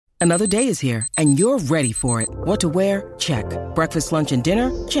Another day is here, and you're ready for it. What to wear? Check. Breakfast, lunch, and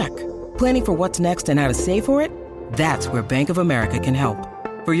dinner? Check. Planning for what's next and how to save for it? That's where Bank of America can help.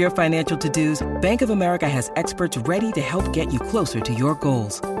 For your financial to-dos, Bank of America has experts ready to help get you closer to your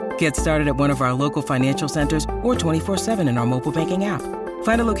goals. Get started at one of our local financial centers or 24/7 in our mobile banking app.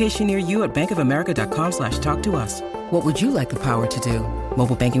 Find a location near you at bankofamerica.com/talktous. What would you like the power to do?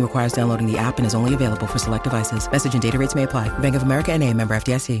 Mobile banking requires downloading the app and is only available for select devices. Message and data rates may apply. Bank of America NA, member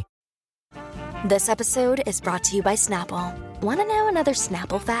FDIC. This episode is brought to you by Snapple. Want to know another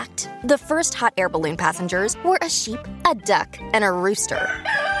Snapple fact? The first hot air balloon passengers were a sheep, a duck, and a rooster.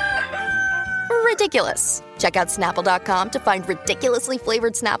 Ridiculous. Check out Snapple.com to find ridiculously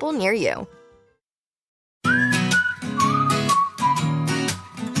flavored Snapple near you.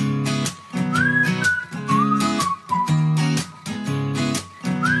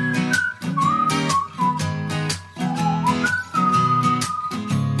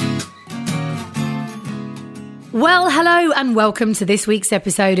 Well, hello and welcome to this week's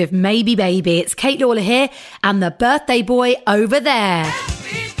episode of Maybe Baby. It's Kate Lawler here and the birthday boy over there.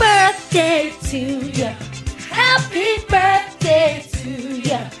 Happy birthday to you. Happy birthday to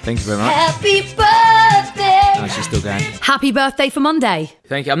you. Thank you very much. Happy birthday. No, she's still going. Happy birthday for Monday.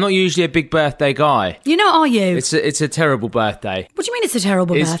 Thank you. I'm not usually a big birthday guy. You're not, are you? It's a terrible birthday. What do you mean it's a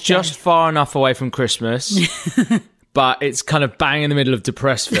terrible birthday? It's just far enough away from Christmas, but it's kind of bang in the middle of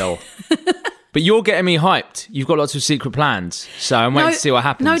Depressville. But you're getting me hyped. You've got lots of secret plans, so I'm waiting to see what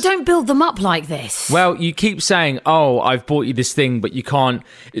happens. No, don't build them up like this. Well, you keep saying, oh, I've bought you this thing, but you can't.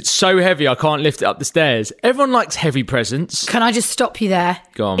 It's so heavy, I can't lift it up the stairs. Everyone likes heavy presents. Can I just stop you there?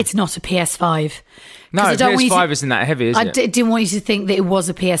 Go on. It's not a PS5. No, PS5 isn't that heavy, is it? I didn't want you to think that it was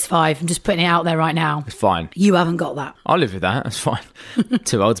a PS5. I'm just putting it out there right now. It's fine. You haven't got that. I'll live with that. That's fine.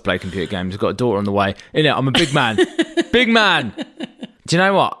 Too old to play computer games. I've got a daughter on the way. Innit? I'm a big man. Big man. Do you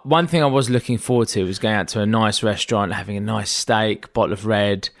know what? One thing I was looking forward to was going out to a nice restaurant, having a nice steak, bottle of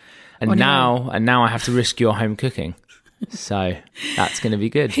red, and now I have to risk your home cooking. So that's going to be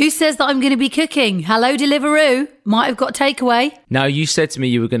good. Who says that I'm going to be cooking? Hello, Deliveroo. Might have got takeaway. No, you said to me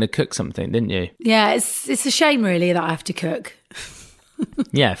you were going to cook something, didn't you? Yeah, it's a shame really that I have to cook.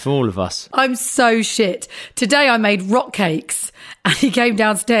 Yeah, for all of us. I'm so shit. Today I made rock cakes and he came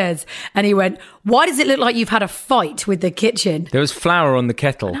downstairs and he went, why does it look like you've had a fight with the kitchen? There was flour on the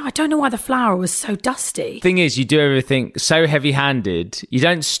kettle. No, I don't know why the flour was so dusty. Thing is, you do everything so heavy-handed. You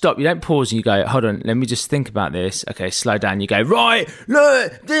don't stop. You don't pause and you go, hold on, let me just think about this. Okay, slow down. You go, right,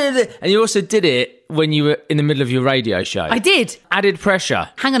 look. And you also did it when you were in the middle of your radio show. I did. Added pressure.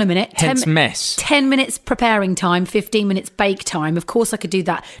 Hang on a minute. Hence mess. 10 minutes preparing time, 15 minutes bake time. Of course I could do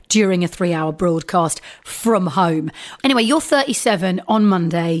that during a 3-hour broadcast from home. Anyway, you're 37 on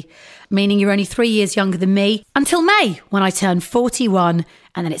Monday, meaning you're only 3 years younger than me, until May, when I turn 41,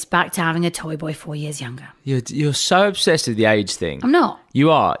 and then it's back to having a toy boy 4 years younger. You're so obsessed with the age thing. I'm not.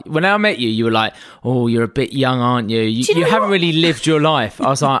 You are. When I met you, you were like, oh, you're a bit young, aren't you? You haven't really lived your life. I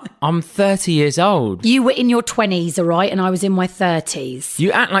was like, I'm 30 years old. You were in your 20s, all right? And I was in my 30s.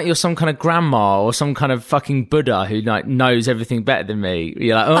 You act like you're some kind of grandma or some kind of fucking Buddha who like knows everything better than me.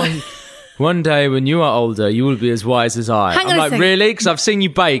 You're like, oh... One day when you are older, you will be as wise as I. I'm like, really? Because I've seen you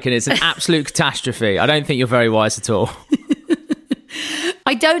bake and it's an absolute catastrophe. I don't think you're very wise at all.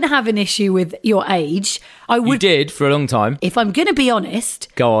 I don't have an issue with your age. You did for a long time. If I'm going to be honest,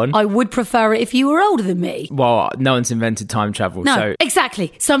 go on. I would prefer it if you were older than me. Well, no one's invented time travel. No, so.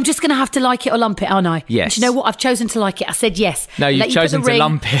 Exactly. So I'm just going to have to like it or lump it, aren't I? Yes. And you know what? I've chosen to like it. I said yes. No, you've chosen to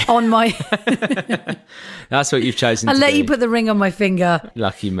lump it. On my... That's what you've chosen to do. I'll let you put the ring on my finger.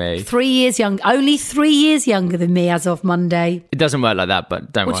 Lucky me. 3 years young. Only 3 years younger than me as of Monday. It doesn't work like that,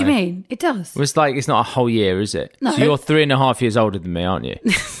 but don't worry. What do you mean? It does. It's like it's not a whole year, is it? No. So you're 3.5 years older than me, aren't you?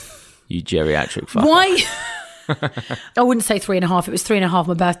 You geriatric fucker. Why? I wouldn't say 3.5. It was 3.5.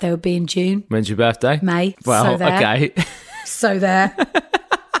 My birthday would be in June. When's your birthday? May. Well, so there. Okay. So there.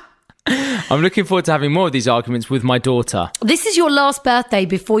 I'm looking forward to having more of these arguments with my daughter. This is your last birthday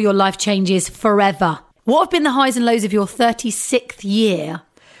before your life changes forever. What have been the highs and lows of your 36th year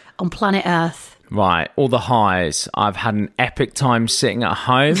on planet Earth? Right, all the highs. I've had an epic time sitting at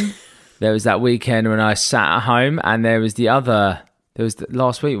home. There was that weekend when I sat at home, and there was the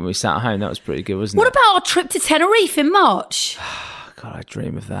last week when we sat at home. That was pretty good, wasn't it? What about our trip to Tenerife in March? God, I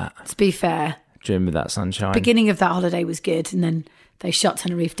dream of that. To be fair. Dream of that sunshine. Beginning of that holiday was good, and then they shut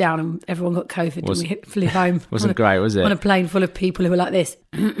Tenerife down and everyone got COVID and we flew home. Wasn't great, was it? On a plane full of people who were like this.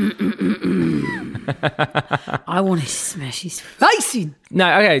 I want to smash his face in.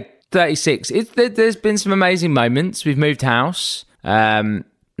 No, okay, 36. There's been some amazing moments. We've moved house. Number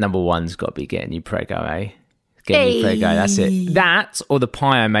one's got to be getting you prego, eh? Get me Prego, that's it. That or the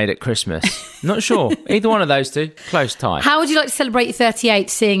pie I made at Christmas. Not sure. Either one of those two. Close tie. How would you like to celebrate your 38th,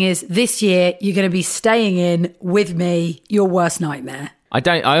 seeing as this year you're going to be staying in with me, your worst nightmare?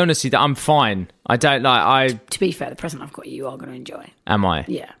 I honestly, I'm fine. To be fair, the present I've got you are going to enjoy. Am I?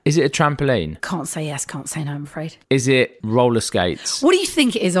 Yeah. Is it a trampoline? Can't say yes, can't say no, I'm afraid. Is it roller skates? What do you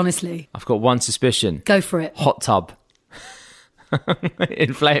think it is, honestly? I've got one suspicion. Go for it. Hot tub.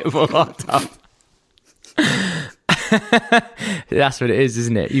 Inflatable hot tub. That's what it is,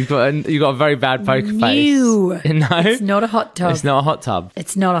 isn't it? You've got a very bad poker face. No, it's not a hot tub. It's not a hot tub.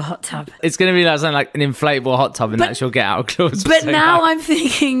 It's not a hot tub. It's going to be like something like an inflatable hot tub, and that's your get out clause. But now I'm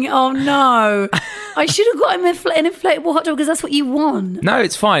thinking, oh no, I should have got him an inflatable hot tub because that's what you want. No,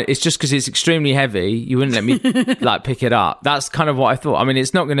 it's fine. It's just because it's extremely heavy. You wouldn't let me pick it up. That's kind of what I thought. I mean,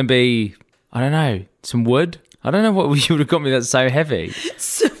 it's not going to be, I don't know, some wood. I don't know what you would have got me that's so heavy.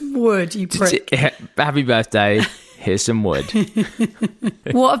 Some wood, you prick. Happy birthday. Here's some wood.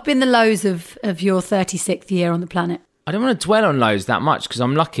 What have been the lows of your 36th year on the planet? I don't want to dwell on lows that much because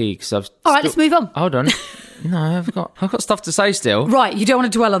I'm lucky. All right, let's move on. Hold on. No, I've got stuff to say still. Right, you don't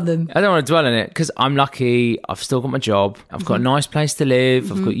want to dwell on them. I don't want to dwell on it because I'm lucky. I've still got my job. I've got a nice place to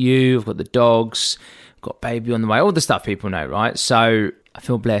live. I've got you. I've got the dogs. I've got baby on the way. All the stuff people know, right? So I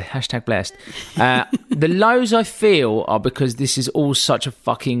feel blessed. #blessed. The lows I feel are because this is all such a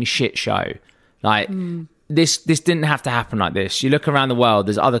fucking shit show. Like... This didn't have to happen like this. You look around the world,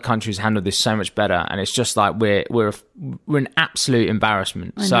 there's other countries handle this so much better, and it's just like we're an absolute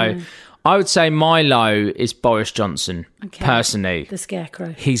embarrassment. So I would say my low is Boris Johnson, personally. The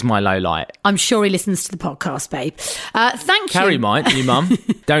scarecrow. He's my low light. I'm sure he listens to the podcast, babe. Thank you. Carrie might, your mum.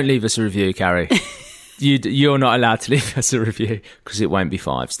 Don't leave us a review, Carrie. You're not allowed to leave us a review because it won't be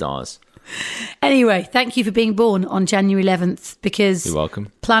 5 stars. Anyway, thank you for being born on January 11th because you're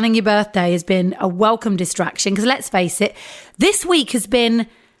welcome. Planning your birthday has been a welcome distraction because let's face it, this week has been,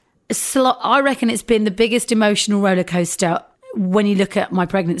 I reckon it's been the biggest emotional roller coaster when you look at my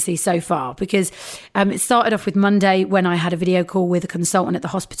pregnancy so far because it started off with Monday when I had a video call with a consultant at the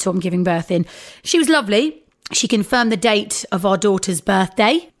hospital I'm giving birth in. She was lovely. She confirmed the date of our daughter's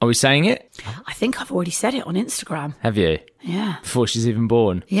birthday. Are we saying it? I think I've already said it on Instagram. Have you? Yeah. Before she's even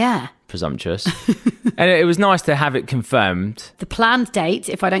born? Yeah. Presumptuous. And it was nice to have it confirmed. The planned date,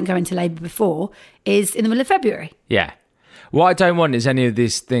 if I don't go into labour before, is in the middle of February. Yeah. What I don't want is any of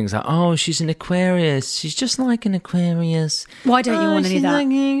these things like, oh, she's an Aquarius. She's just like an Aquarius. Why don't you want any of that?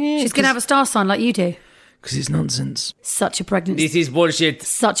 She's going to have a star sign like you do. Because it's nonsense. Such a pregnancy. This is bullshit.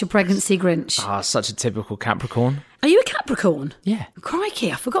 Such a pregnancy Grinch. Such a typical Capricorn. Are you a Capricorn? Yeah.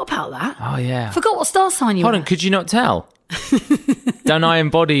 Crikey, I forgot about that. Oh, yeah. I forgot what star sign you were. Hold on, could you not tell? Don't I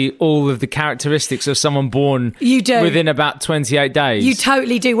embody all of the characteristics of someone born within about 28 days? You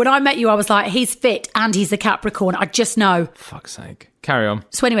totally do. When I met you, I was like, he's fit and he's a Capricorn. I just know. Fuck's sake. Carry on.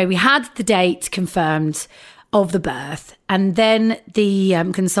 So anyway, we had the date confirmed of the birth. And then the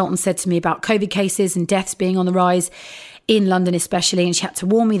consultant said to me about COVID cases and deaths being on the rise in London especially. And she had to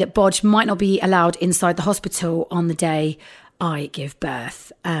warn me that Bodge might not be allowed inside the hospital on the day I give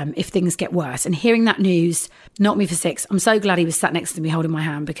birth if things get worse. And hearing that news knocked me for 6. I'm so glad he was sat next to me holding my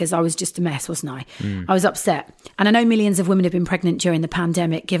hand because I was just a mess, wasn't I? I was upset. And I know millions of women have been pregnant during the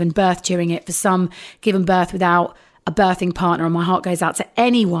pandemic, given birth during it. For some, given birth without a birthing partner. And my heart goes out to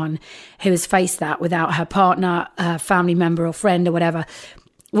anyone who has faced that without her partner, her family member or friend or whatever.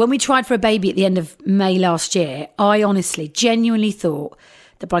 When we tried for a baby at the end of May last year, I honestly, genuinely thought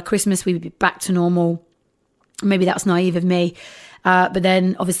that by Christmas we would be back to normal. Maybe that's naive of me. But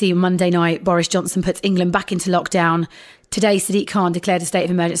then obviously Monday night, Boris Johnson puts England back into lockdown. Today, Sadiq Khan declared a state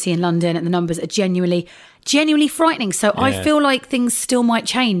of emergency in London and the numbers are genuinely frightening. So yeah. I feel like things still might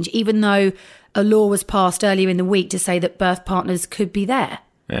change, even though a law was passed earlier in the week to say that birth partners could be there.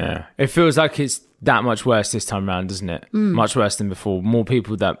 Yeah. It feels like it's that much worse this time around, doesn't it? Much worse than before. More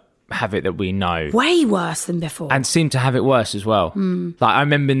people that have it that we know. Way worse than before. And seem to have it worse as well. Like I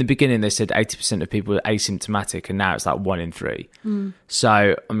remember in the beginning they said 80% of people are asymptomatic and now it's like 1 in 3.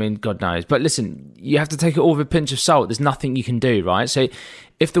 So, I mean, God knows. But listen, you have to take it all with a pinch of salt. There's nothing you can do, right? So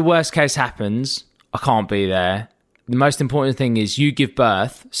if the worst case happens, I can't be there. The most important thing is you give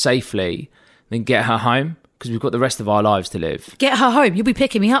birth safely, then get her home. Because we've got the rest of our lives to live. Get her home. You'll be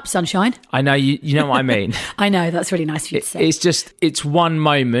picking me up, sunshine. I know, you know what I mean. I know, that's really nice of you to say. It's one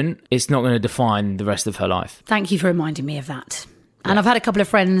moment. It's not going to define the rest of her life. Thank you for reminding me of that. And I've had a couple of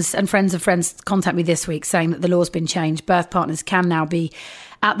friends and friends of friends contact me this week saying that the law's been changed. Birth partners can now be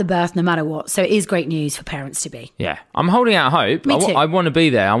at the birth no matter what. So it is great news for parents to be. Yeah, I'm holding out hope. Me too. I want to be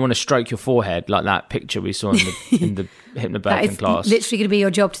there. I want to stroke your forehead like that picture we saw in the hypnobirthing class. Literally going to be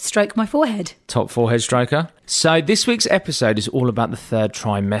your job to stroke my forehead. Top forehead stroker. So this week's episode is all about the third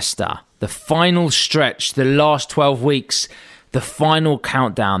trimester, the final stretch, the last 12 weeks, the final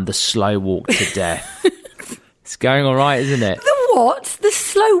countdown, the slow walk to death. It's going all right, isn't it? The what? The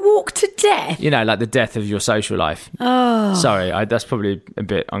slow walk to death? You know, like the death of your social life. Oh. Sorry, that's probably a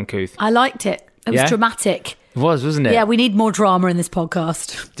bit uncouth. I liked it. It was dramatic. It was, wasn't it? Yeah, we need more drama in this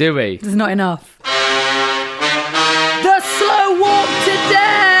podcast. Do we? There's not enough. The slow walk to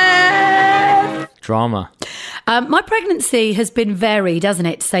death! Drama. My pregnancy has been varied, hasn't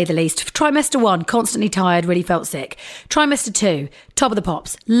it, to say the least. Trimester 1, constantly tired, really felt sick. Trimester 2, top of the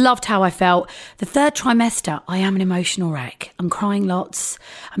pops, loved how I felt. The third trimester, I am an emotional wreck. I'm crying lots.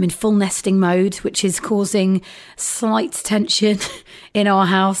 I'm in full nesting mode, which is causing slight tension in our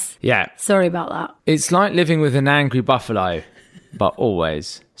house. Yeah. Sorry about that. It's like living with an angry buffalo, but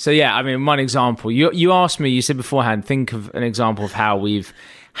always. So, yeah, I mean, one example. You asked me, you said beforehand, think of an example of how we've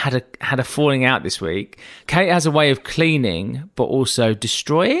had a falling out this week. Kate has a way of cleaning, but also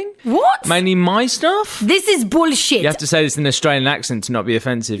destroying. What? Mainly my stuff. This is bullshit. You have to say this in an Australian accent to not be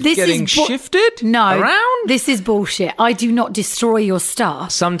offensive. This Getting is shifted around? This is bullshit. I do not destroy your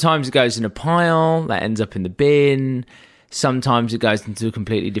stuff. Sometimes it goes in a pile that ends up in the bin. Sometimes it goes into a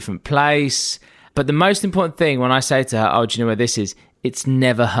completely different place. But the most important thing when I say to her, oh, do you know where this is? It's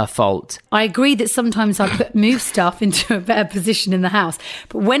never her fault. I agree that sometimes I move stuff into a better position in the house.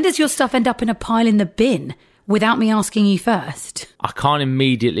 But when does your stuff end up in a pile in the bin without me asking you first? I can't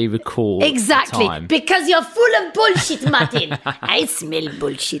immediately recall. Exactly. The time. Because you're full of bullshit, Martin. I smell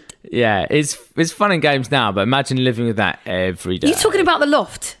bullshit. Yeah, it's fun and games now, but imagine living with that every day. Are you talking about the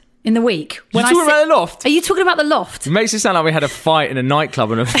loft? In the week. You're talking about the loft? Are you talking about the loft? It makes it sound like we had a fight in a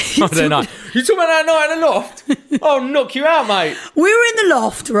nightclub on a Friday night. You talking about that night in the loft? I'll knock you out, mate. We were in the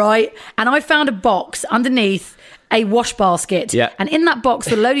loft, right? And I found a box underneath a wash basket. Yeah. And in that box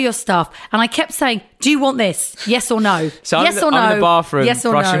was a load of your stuff. And I kept saying, do you want this? Yes or no? So yes I'm or no? in the bathroom yes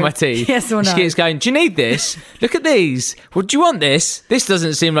or brushing no? my teeth. Yes or no? She keeps going, do you need this? Look at these. Well, do you want this? This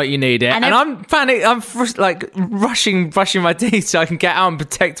doesn't seem like you need it. And I'm panicked. I'm brushing my teeth so I can get out and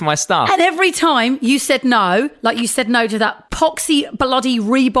protect my stuff. And every time you said no, like you said no to that poxy bloody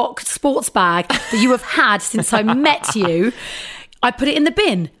Reebok sports bag that you have had since I met you, I put it in the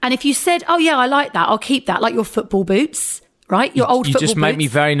bin. And if you said, oh yeah, I like that, I'll keep that, like your football boots. Right, your old football boots. You just make me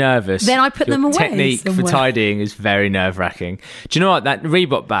very nervous. Then I put them away. Technique for tidying is very nerve-wracking. Do you know what? That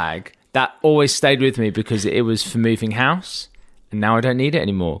Reebok bag, that always stayed with me because it was for moving house. And now I don't need it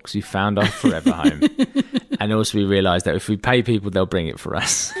anymore because we found our forever home. And also we realised that if we pay people, they'll bring it for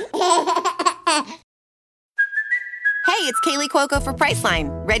us. Hey, it's Kaylee Cuoco for Priceline.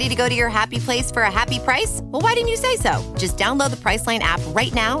 Ready to go to your happy place for a happy price? Well, why didn't you say so? Just download the Priceline app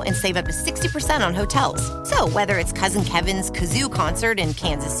right now and save up to 60% on hotels. So whether it's Cousin Kevin's Kazoo Concert in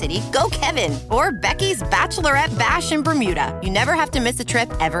Kansas City, go Kevin, or Becky's Bachelorette Bash in Bermuda, you never have to miss a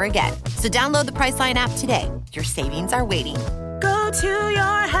trip ever again. So download the Priceline app today. Your savings are waiting. Go to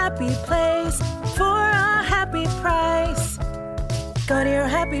your happy place for a happy price. Go to your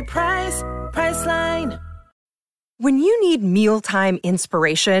happy price, Priceline. When you need mealtime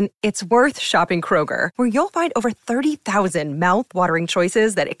inspiration, it's worth shopping Kroger, where you'll find over 30,000 mouth-watering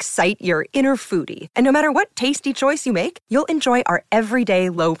choices that excite your inner foodie. And no matter what tasty choice you make, you'll enjoy our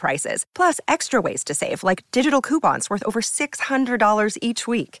everyday low prices, plus extra ways to save, like digital coupons worth over $600 each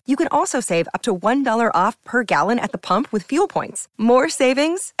week. You can also save up to $1 off per gallon at the pump with fuel points. More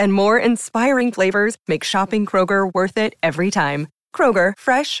savings and more inspiring flavors make shopping Kroger worth it every time. Kroger,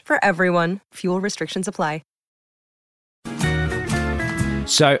 fresh for everyone. Fuel restrictions apply.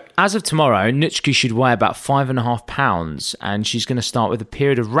 So, as of tomorrow, Nutchki should weigh about 5.5 pounds, and she's going to start with a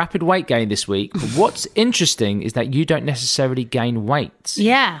period of rapid weight gain this week. But what's interesting is that you don't necessarily gain weight.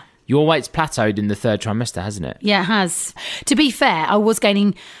 Yeah. Your weight's plateaued in the third trimester, hasn't it? Yeah, it has. To be fair, I was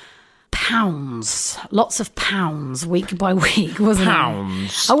gaining pounds, lots of pounds, week by week, wasn't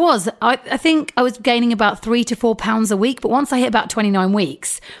Pounds? I was. I think I was gaining about 3 to 4 pounds a week, but once I hit about 29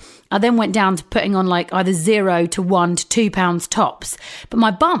 weeks... I then went down to putting on like either 0 to 1 to 2 pounds tops. But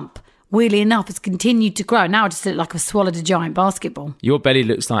my bump, weirdly enough, has continued to grow. Now I just look like I've swallowed a giant basketball. Your belly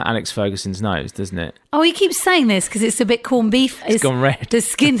looks like Alex Ferguson's nose, doesn't it? Oh, you keep saying this because it's a bit corned beef. It's gone red. The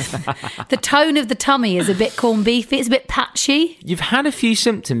skin, the tone of the tummy is a bit corned beefy. It's a bit patchy. You've had a few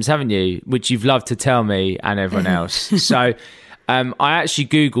symptoms, haven't you? Which you've loved to tell me and everyone else. So... I actually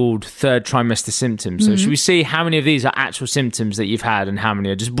Googled third trimester symptoms. So should we see how many of these are actual symptoms that you've had and how many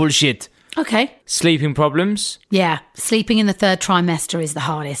are just bullshit? Okay. Sleeping problems? Yeah, sleeping in the third trimester is the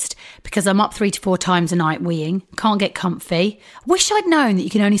hardest because I'm up 3 to 4 times a night weeing, can't get comfy. I wish I'd known that you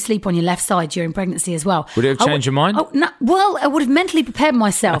can only sleep on your left side during pregnancy as well. Would it have changed your mind? Oh, no, well, I would have mentally prepared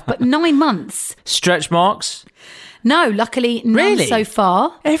myself, but 9 months. Stretch marks? No, luckily none Really? so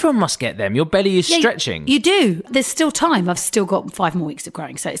far. Everyone must get them. Your belly is Yeah, stretching. You do. There's still time. I've still got 5 more weeks of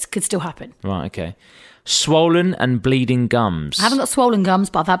growing, so it could still happen. Right, okay. Swollen and bleeding gums. I haven't got swollen gums,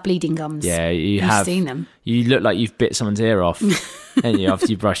 but I've had bleeding gums. Yeah, You've have. seen them. You look like you've bit someone's ear off, haven't you, after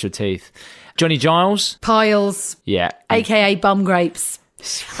you brush your teeth. Johnny Giles? Piles, Yeah. aka bum grapes.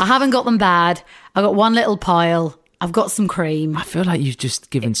 I haven't got them bad. I've got one little pile. I've got some cream. I feel like you've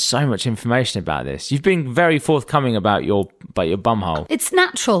just given so much information about this. You've been very forthcoming about your bumhole. It's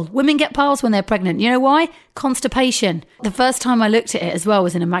natural. Women get piles when they're pregnant. You know why? Constipation. The first time I looked at it as well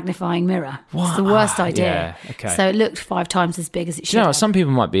was in a magnifying mirror. It's the worst idea. Yeah, okay. So it looked 5 times as big as it should Do you know what? have. Some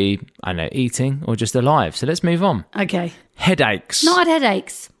people might be, I don't know, eating or just alive. So let's move on. Okay. Headaches. Not had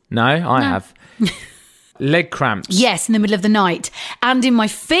headaches. No, I have. Leg cramps. Yes, in the middle of the night. And in my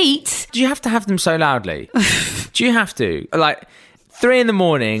feet. Do you have to have them so loudly? Do you have to? Like, 3 a.m,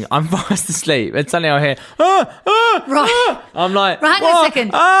 I'm fast asleep, and suddenly I hear, Right. I'm like, Right, hang on a "What?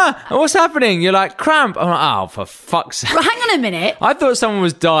 second." What's happening? You're like, cramp. I'm like, oh, for fuck's sake. Hang on a minute. I thought someone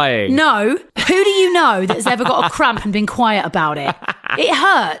was dying. No. Who do you know that's ever got a cramp and been quiet about it? It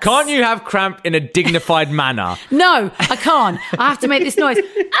hurts. Can't you have cramp in a dignified manner? No, I can't. I have to make this noise.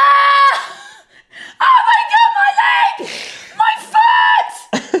 Ah! Oh my God, my leg!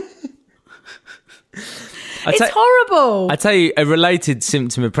 My foot! It's horrible. I tell you, a related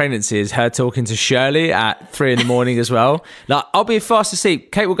symptom of pregnancy is her talking to Shirley at 3 a.m. as well. Like, I'll be fast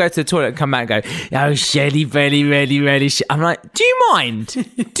asleep. Kate will go to the toilet and come back and go, oh, Shirley, really. I'm like, do you mind?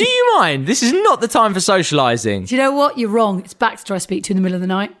 Do you mind? This is not the time for socialising. Do you know what? You're wrong. It's Baxter I speak to in the middle of the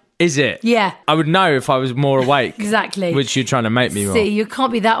night. Is it? Yeah. I would know if I was more awake. Exactly. Which you're trying to make me more. See, you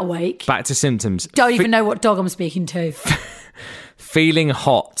can't be that awake. Back to symptoms. Don't even know what dog I'm speaking to. Feeling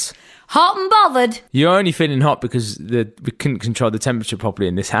hot. Hot and bothered. You're only feeling hot because we couldn't control the temperature properly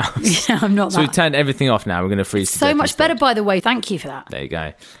in this house. Yeah, I'm not So that. we've turned everything off now. We're going to freeze to So death much instead. better, by the way. Thank you for that. There you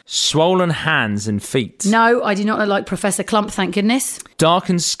go. Swollen hands and feet. No, I do not look like Professor Clump, thank goodness.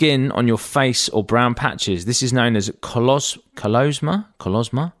 Darkened skin on your face or brown patches. This is known as colosma.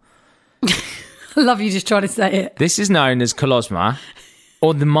 I love you just trying to say it. This is known as colosma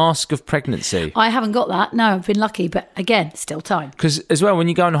or the mask of pregnancy. I haven't got that. No, I've been lucky, but again, still time. Because as well, when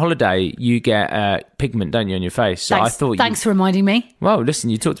you go on holiday, you get pigment, don't you, on your face? So Thanks, I thought. thanks for reminding me. Well, listen,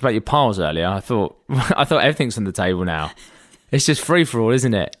 you talked about your piles earlier. I thought everything's on the table now. It's just free for all,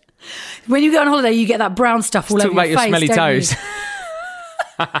 isn't it? When you go on holiday, you get that brown stuff all Talk over about your your face, smelly don't toes. you?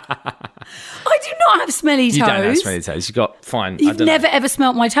 I do not have smelly toes. You don't have smelly toes. You got fine. You've never ever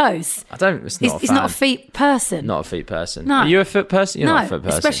smelt my toes. I don't. It's not. He's not a feet person. Not a feet person. No. Are you a foot person? You're no, not a foot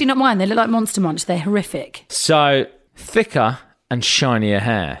person. especially not mine. They look like Monster Munch. They're horrific. So thicker and shinier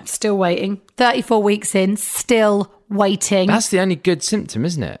hair. Still waiting. 34 weeks in, still waiting. That's the only good symptom,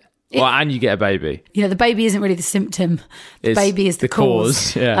 isn't it? Well, and you get a baby. You know, the baby isn't really the symptom. The It's baby is the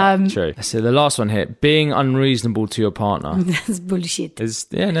cause. Yeah, true. So the last one here, being unreasonable to your partner. That's bullshit. It's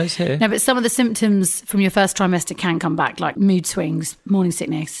here. No, but some of the symptoms from your first trimester can come back, like mood swings, morning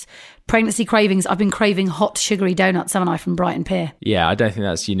sickness, pregnancy cravings. I've been craving hot, sugary donuts, haven't I, from Brighton Pier? Yeah, I don't think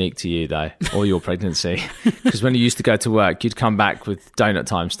that's unique to you, though, or your pregnancy. Because when you used to go to work, you'd come back with donut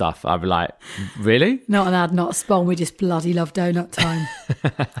time stuff. I'd be like, really? Not an ad, not a spawn. We just bloody love donut time.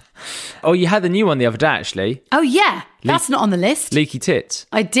 Oh, you had the new one the other day, actually. Oh, yeah. That's not on the list. Leaky tits.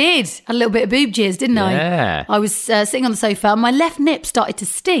 I did. A little bit of boob jizz, didn't I? Yeah. I was sitting on the sofa and my left nip started to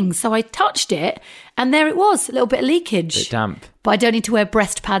sting. So I touched it and there it was, a little bit of leakage. Bit damp. But I don't need to wear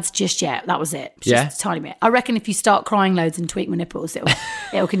breast pads just yet. That was it. Yeah? Just a tiny bit. I reckon if you start crying loads and tweak my nipples,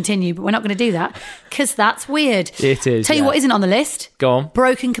 it'll continue. But we're not going to do that because that's weird. It is, Tell you yeah. what isn't on the list. Go on.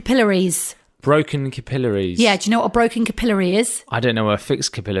 Broken capillaries. Broken capillaries. Yeah, do you know what a broken capillary is? I don't know what a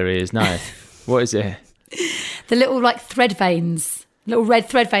fixed capillary is, no. What is it? The little like thread veins. Little red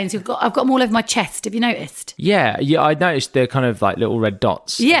thread veins. I've got them all over my chest. Have you noticed? Yeah, I noticed they're kind of like little red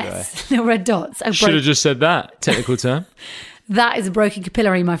dots. Yes, little red dots. Oh, Should have just said that. Technical term. That is a broken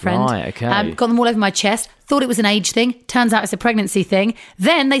capillary, my friend. Right, okay. Got them all over my chest. Thought it was an age thing. Turns out it's a pregnancy thing.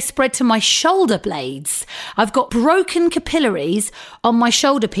 Then they spread to my shoulder blades. I've got broken capillaries on my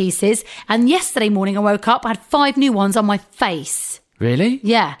shoulder pieces. And yesterday morning I woke up, I had 5 new ones on my face. Really?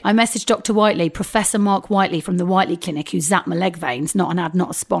 Yeah. I messaged Dr. Whiteley, Professor Mark Whiteley from the Whiteley Clinic, who zapped my leg veins. Not an ad,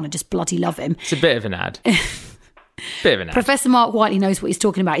 not a spawn. I just bloody love him. It's a bit of an ad. Bit of an ass. Professor Mark Whiteley knows what he's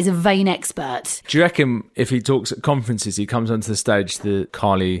talking about. He's a vain expert. Do you reckon if he talks at conferences, he comes onto the stage to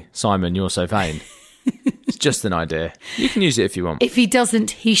Carly Simon, you're so vain? It's just an idea. You can use it if you want. If he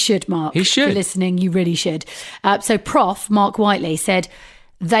doesn't, he should, Mark. He should. If you're listening, you really should. So Prof. Mark Whiteley said,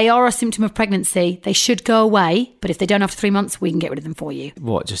 they are a symptom of pregnancy. They should go away, but if they don't after 3 months, we can get rid of them for you.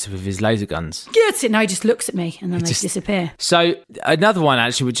 What, just with his laser guns? Yes, no, he just looks at me and then they disappear. So another one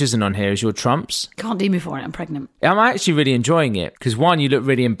actually, which isn't on here, is your Trumps. Can't do me for it, I'm pregnant. I'm actually really enjoying it because one, you look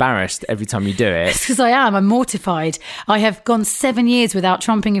really embarrassed every time you do it. It's because I'm mortified. I have gone 7 years without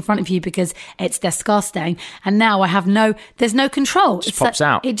trumping in front of you because it's disgusting. And now I have there's no control. It just pops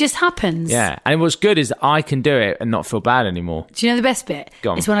out. It just happens. Yeah. And what's good is I can do it and not feel bad anymore. Do you know the best bit?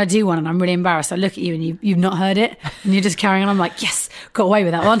 Go on. It's when I do one and I'm really embarrassed. I look at you and you've not heard it and you're just carrying on. I'm like, yes, got away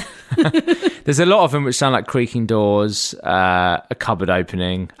with that one. There's a lot of them which sound like creaking doors, a cupboard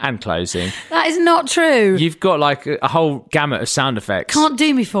opening and closing. That is not true. You've got like a whole gamut of sound effects. Can't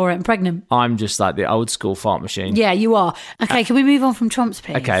do me for it. I'm pregnant. I'm just like the old school fart machine. Yeah, you are. Okay, can we move on from Trumps,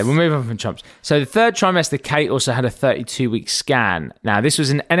 please? Okay, we'll move on from Trumps. So the third trimester, Kate also had a 32-week scan. Now, this was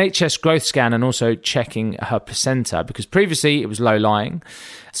an NHS growth scan and also checking her placenta because previously it was low-lying.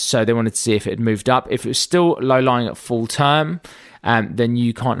 So they wanted to see if it had moved up. If it was still low-lying at full term, then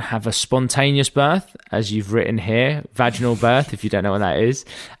you can't have a spontaneous birth, as you've written here, vaginal birth, if you don't know what that is,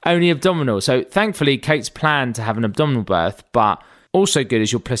 only abdominal. So thankfully, Kate's planned to have an abdominal birth, but also good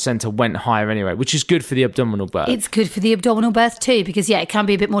is your placenta went higher anyway, which is good for the abdominal birth. It's good for the abdominal birth too, because it can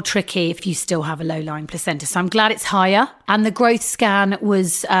be a bit more tricky if you still have a low-lying placenta. So I'm glad it's higher. And the growth scan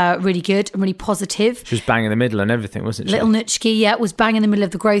was really good and really positive. She was bang in the middle and everything, wasn't she? Little Nutschke, was bang in the middle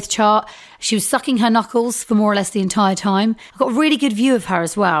of the growth chart. She was sucking her knuckles for more or less the entire time. I got a really good view of her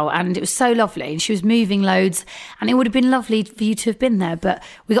as well, and it was so lovely. And she was moving loads, and it would have been lovely for you to have been there. But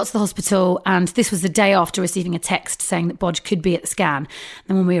we got to the hospital, and this was the day after receiving a text saying that Bodge could be at the scan.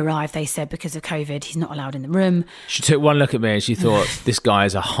 And when we arrived, they said because of COVID, he's not allowed in the room. She took one look at me and she thought, this guy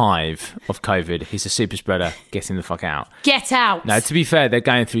is a hive of COVID. He's a super spreader. Get him the fuck out. Get out. No, to be fair, they're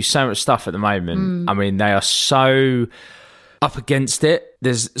going through so much stuff at the moment. I mean, they are so up against it.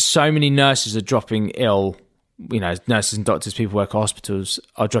 There's so many nurses are dropping ill. You know, nurses and doctors, people who work at hospitals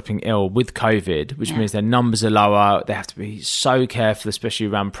are dropping ill with COVID, which means their numbers are lower. They have to be so careful, especially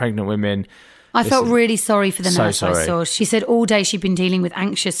around pregnant women. I felt really sorry for the nurse sorry. I saw. She said all day she'd been dealing with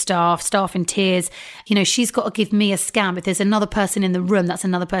anxious staff in tears. You know, she's got to give me a scan. If there's another person in the room, that's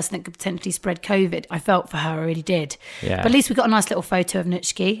another person that could potentially spread COVID. I felt for her, I really did. Yeah. But at least we got a nice little photo of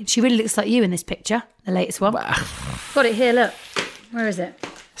Nutschke. She really looks like you in this picture, the latest one. Got it here, look. Where is it?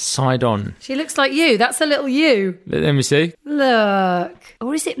 Side on. She looks like you. That's a little you. Let me see. Look.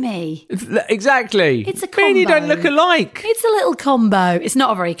 Or is it me? Exactly. It's a combo. Me and you don't look alike. It's a little combo. It's not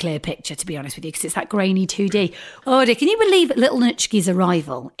a very clear picture, to be honest with you, because it's that grainy 2D. Oh, dear. Can you believe that little Nutschke's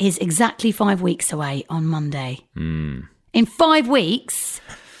arrival is exactly 5 weeks away on Monday? In 5 weeks,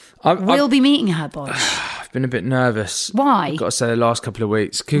 we'll be meeting her, Bodge. I've been a bit nervous. Why? I've got to say the last couple of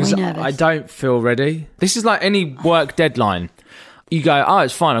weeks because Why nervous? I don't feel ready. This is like any work deadline. You go, oh,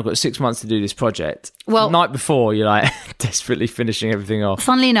 it's fine. I've got 6 months to do this project. Well, the night before, you're like desperately finishing everything off.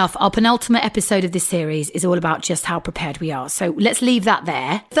 Funnily enough, our penultimate episode of this series is all about just how prepared we are. So let's leave that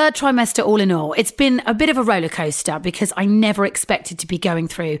there. Third trimester, all in all, it's been a bit of a roller coaster because I never expected to be going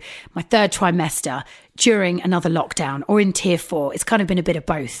through my third trimester during another lockdown or in tier 4. It's kind of been a bit of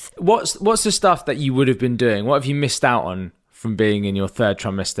both. What's the stuff that you would have been doing? What have you missed out on from being in your third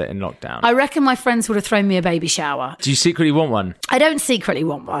trimester in lockdown? I reckon my friends would have thrown me a baby shower. Do you secretly want one? I don't secretly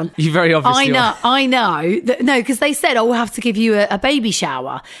want one. You very obviously I know. No, because they said, oh, we'll have to give you a baby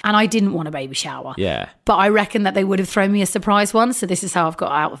shower. And I didn't want a baby shower. Yeah. But I reckon that they would have thrown me a surprise one. So this is how I've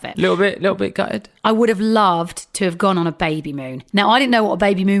got out of it. Little bit gutted. I would have loved to have gone on a baby moon. Now, I didn't know what a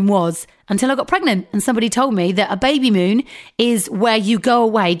baby moon was until I got pregnant. And somebody told me that a baby moon is where you go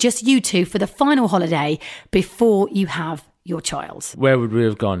away, just you two, for the final holiday before you have your child. Where would we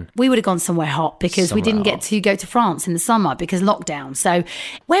have gone? We would have gone somewhere hot because we didn't get to go to France in the summer because lockdown. So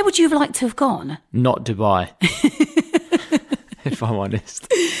where would you have liked to have gone? Not Dubai. If I'm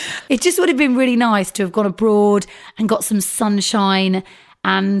honest. It just would have been really nice to have gone abroad and got some sunshine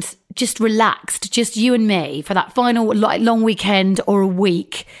and just relaxed, just you and me for that final long weekend or a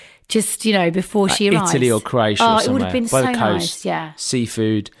week. Just, you know, before she arrives. Italy or Croatia or somewhere. It would have been by so the coast. nice, yeah.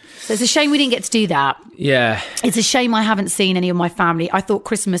 Seafood. So it's a shame we didn't get to do that. Yeah. It's a shame I haven't seen any of my family. I thought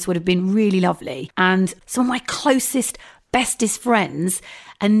Christmas would have been really lovely. And some of my closest, bestest friends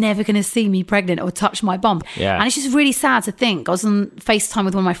are never going to see me pregnant or touch my bum. Yeah. And it's just really sad to think. I was on FaceTime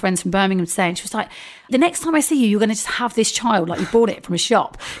with one of my friends from Birmingham today, and she was like, the next time I see you, you're going to just have this child like you bought it from a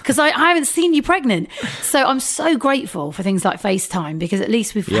shop, because I haven't seen you pregnant. So I'm so grateful for things like FaceTime, because at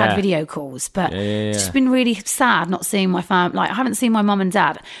least we've had video calls. But it's just been really sad not seeing my family. Like, I haven't seen my mum and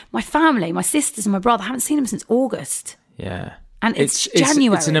dad. My family, my sisters and my brother, I haven't seen them since August. Yeah. And it's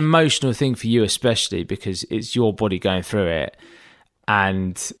January. It's an emotional thing for you, especially because it's your body going through it.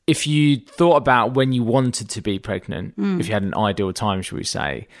 And if you thought about when you wanted to be pregnant, if you had an ideal time, should we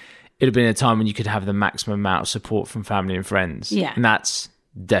say, it'd have been a time when you could have the maximum amount of support from family and friends. Yeah. And that's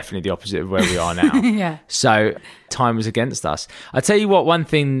definitely the opposite of where we are now. Yeah. So time was against us. I tell you what, one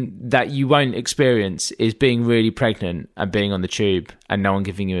thing that you won't experience is being really pregnant and being on the tube and no one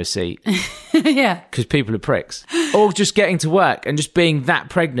giving you a seat. Yeah. Because people are pricks. Or just getting to work and just being that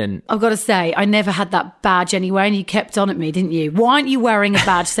pregnant. I've got to say, I never had that badge anyway, and you kept on at me, didn't you? Why aren't you wearing a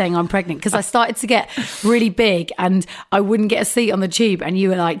badge saying I'm pregnant? Because I started to get really big and I wouldn't get a seat on the tube, and you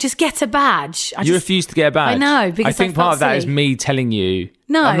were like, just get a badge. You refused to get a badge. I know, because I think part of that is me telling you.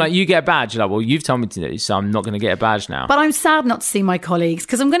 No. I'm like, you get a badge. You're like, well, you've told me to do, so I'm not going to get a badge now. But I'm sad not to see my colleagues,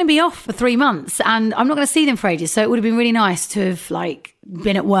 because I'm going to be off for 3 months and I'm not going to see them for ages. So it would have been really nice to have like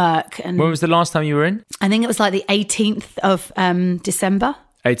been at work. And when was the last time you were in? I think it was like the 18th of December.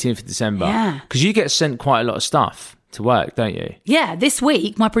 18th of December. Yeah. Because you get sent quite a lot of stuff to work, don't you? Yeah, this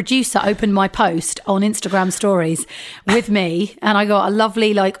week my producer opened my post on Instagram stories with me, and I got a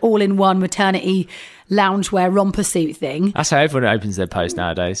lovely like all-in-one maternity loungewear romper suit thing. That's how everyone opens their post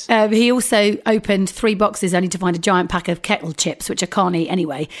nowadays. He also opened 3 boxes only to find a giant pack of kettle chips, which I can't eat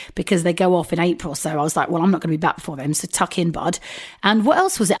anyway because they go off in April. So I was like, well, I'm not going to be back before then, so tuck in, bud. And what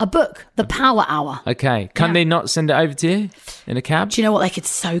else was it? A book, The Power Hour. Okay. Can they not send it over to you in a cab? Do you know what? They could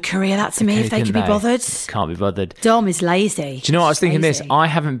so courier that to me if they could be bothered. Can't be bothered. Dom is lazy. Do you know what I was thinking lazy. this? I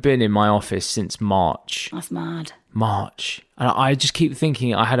haven't been in my office since March. That's mad. March. And I just keep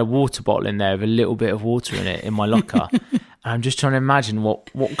thinking I had a water bottle in there with a little bit of water in it in my locker. And I'm just trying to imagine what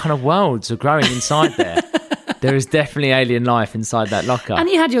kind of worlds are growing inside there. There is definitely alien life inside that locker. And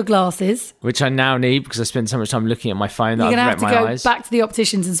you had your glasses. Which I now need because I spend so much time looking at my phone that You're I've going to wet have my to eyes. go back to the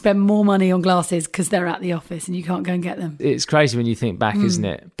opticians and spend more money on glasses because they're at the office and you can't go and get them. It's crazy when you think back, isn't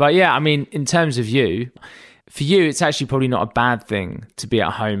it? But yeah, I mean, in terms of you, for you, it's actually probably not a bad thing to be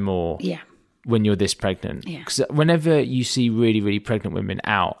at home more. Yeah. When you're this pregnant. Yeah. Because whenever you see really, really pregnant women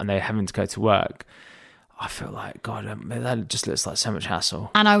out and they're having to go to work, I feel like, God, that just looks like so much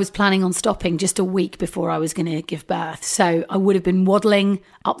hassle. And I was planning on stopping just a week before I was going to give birth. So I would have been waddling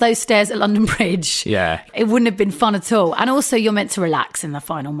up those stairs at London Bridge. Yeah. It wouldn't have been fun at all. And also you're meant to relax in the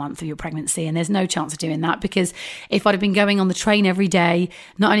final month of your pregnancy. And there's no chance of doing that because if I'd have been going on the train every day,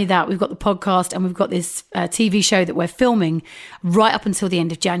 not only that, we've got the podcast and we've got this TV show that we're filming right up until the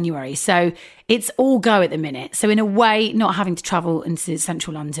end of January. So it's all go at the minute. So in a way, not having to travel into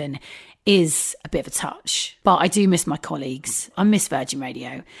central London is a bit of a touch. But I do miss my colleagues. I miss Virgin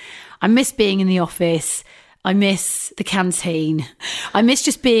Radio. I miss being in the office. I miss the canteen. I miss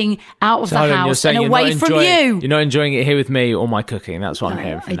just being out of the house and away from you. You're not enjoying it here with me or my cooking. That's what I'm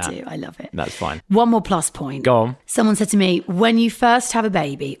hearing from that. I do. I love it. That's fine. One more plus point. Go on. Someone said to me, when you first have a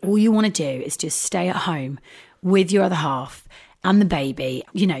baby, all you want to do is just stay at home with your other half and the baby.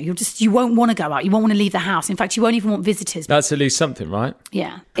 You know, you won't want to go out. You won't want to leave the house. In fact, you won't even want visitors. That's at least something, right?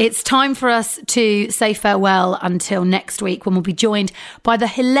 Yeah. It's time for us to say farewell until next week when we'll be joined by the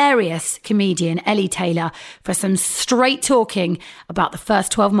hilarious comedian Ellie Taylor for some straight talking about the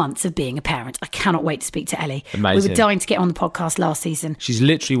first 12 months of being a parent. I cannot wait to speak to Ellie. Amazing. We were dying to get on the podcast last season. She's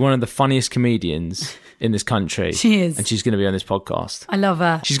literally one of the funniest comedians in this country. She is. And she's going to be on this podcast. I love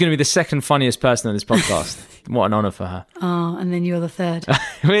her. She's going to be the second funniest person on this podcast. What an honour for her. Oh, and then you're the third.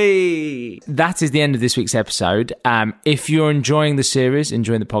 That is the end of this week's episode. If you're enjoying the series,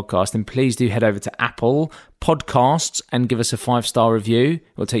 enjoying the podcast, then please do head over to Apple Podcasts and give us a 5-star review.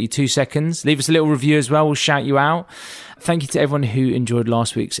 It'll take you 2 seconds. Leave us a little review as well. We'll shout you out. Thank you to everyone who enjoyed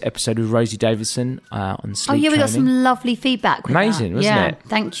last week's episode with Rosie Davidson on sleep we training. got some lovely feedback with Amazing, that. wasn't it?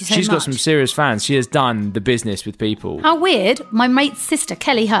 Thank you so much. She's got some serious fans. She has done the business with people. How weird. My mate's sister,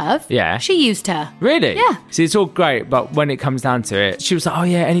 Kelly Herv, Yeah. she used her. Really? Yeah. See, it's all great, but when it comes down to it, she was like, oh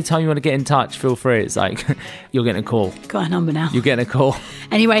yeah, anytime you want to get in touch, feel free. It's like, you're getting a call. Got her number now. You're getting a call.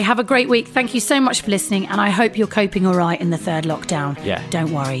 Anyway, have a great week. Thank you so much for listening, and I hope you're coping all right in the third lockdown. Yeah.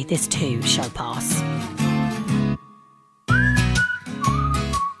 Don't worry, this too shall pass.